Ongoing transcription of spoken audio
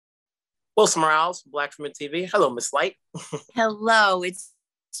Wilson Morales, Black Film TV. Hello, Miss Light. Hello, it's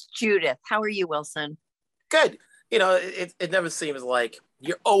Judith. How are you, Wilson? Good. It never seems like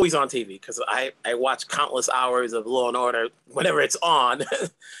you're always on TV because I watch countless hours of Law and Order whenever it's on.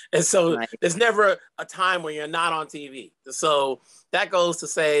 And so Right. there's never a time when you're not on TV. So that goes to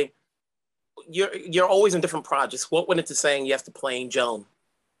say you're always in different projects. What went into saying yes to playing Joan?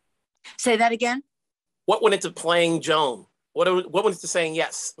 Say that again. What went into playing Joan? What went into saying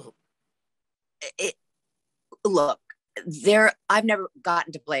yes? It, Look, I've never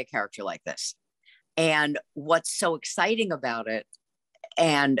gotten to play a character like this. And what's so exciting about it,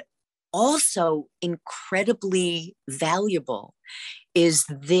 and also incredibly valuable, is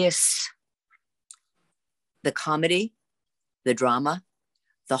the comedy, the drama,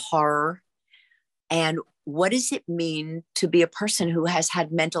 the horror, and what does it mean to be a person who has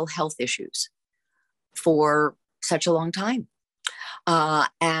had mental health issues for such a long time?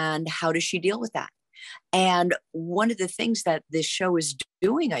 And how does she deal with that? And one of the things that this show is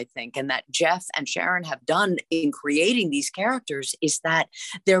doing, I think, and that Jeff and Sharon have done in creating these characters, is that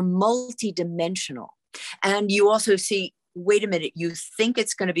they're multidimensional. And you also see, wait a minute, you think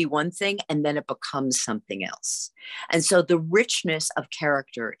it's going to be one thing and then it becomes something else. And so the richness of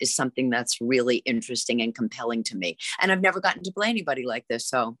character is something that's really interesting and compelling to me. And I've never gotten to play anybody like this.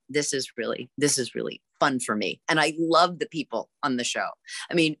 So this is really fun for me. And I love the people on the show.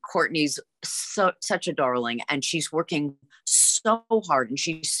 I mean, Courtney's such a darling, and she's working so hard, and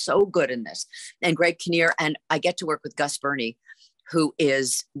she's so good in this. And Greg Kinnear, and I get to work with Gus Burney, who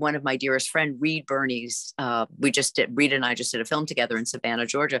is one of my dearest friend, Reed Burney's. Reed and I just did a film together in Savannah,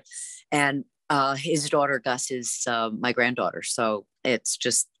 Georgia. And his daughter, Gus, is my granddaughter. So it's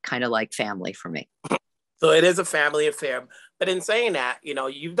just kind of like family for me. So it is a family affair. But in saying that,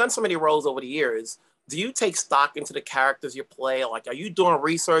 you've done so many roles over the years. Do you take stock into the characters you play? Like, are you doing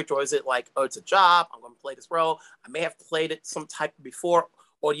research, or is it like, oh, it's a job, I'm going to play this role, I may have played it some type before,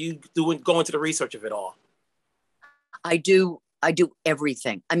 or do you go into the research of it all? I do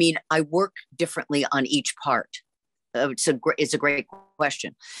everything. I mean, I work differently on each part. It's a great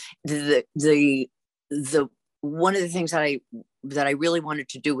question. The one of the things that I really wanted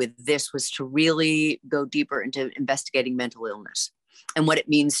to do with this was to really go deeper into investigating mental illness and what it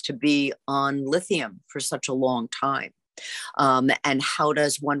means to be on lithium for such a long time, and how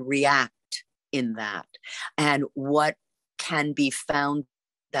does one react in that, and what can be found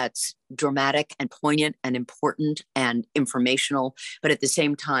that's dramatic and poignant and important and informational, but at the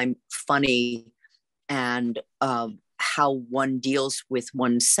same time funny, and how one deals with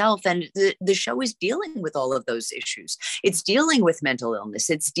oneself. And the show is dealing with all of those issues. It's dealing with mental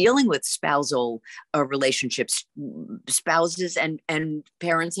illness. It's dealing with spousal relationships, spouses and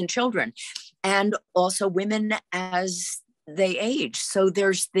parents and children, and also women as they age. So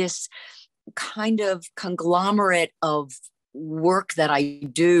there's this kind of conglomerate of work that I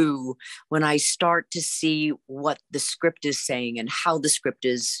do when I start to see what the script is saying and how the script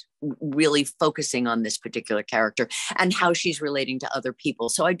is really focusing on this particular character and how she's relating to other people.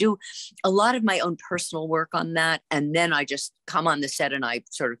 So I do a lot of my own personal work on that. And then I just come on the set and I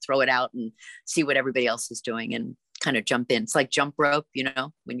sort of throw it out and see what everybody else is doing and kind of jump in. It's like jump rope,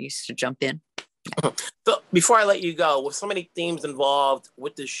 when you used to jump in. So before I let you go, with so many themes involved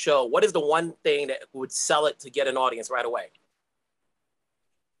with this show, what is the one thing that would sell it to get an audience right away?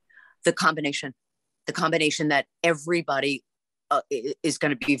 The combination that everybody is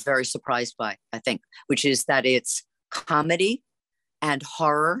going to be very surprised by, I think, which is that it's comedy and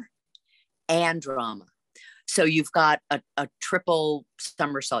horror and drama. So you've got a triple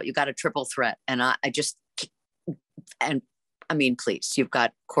somersault, you've got a triple threat. And please, you've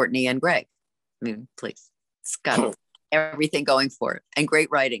got Courtney and Greg. I mean, please, it's got everything going for it, and great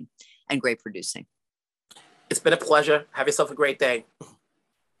writing and great producing. It's been a pleasure. Have yourself a great day.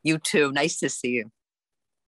 You too. Nice to see you.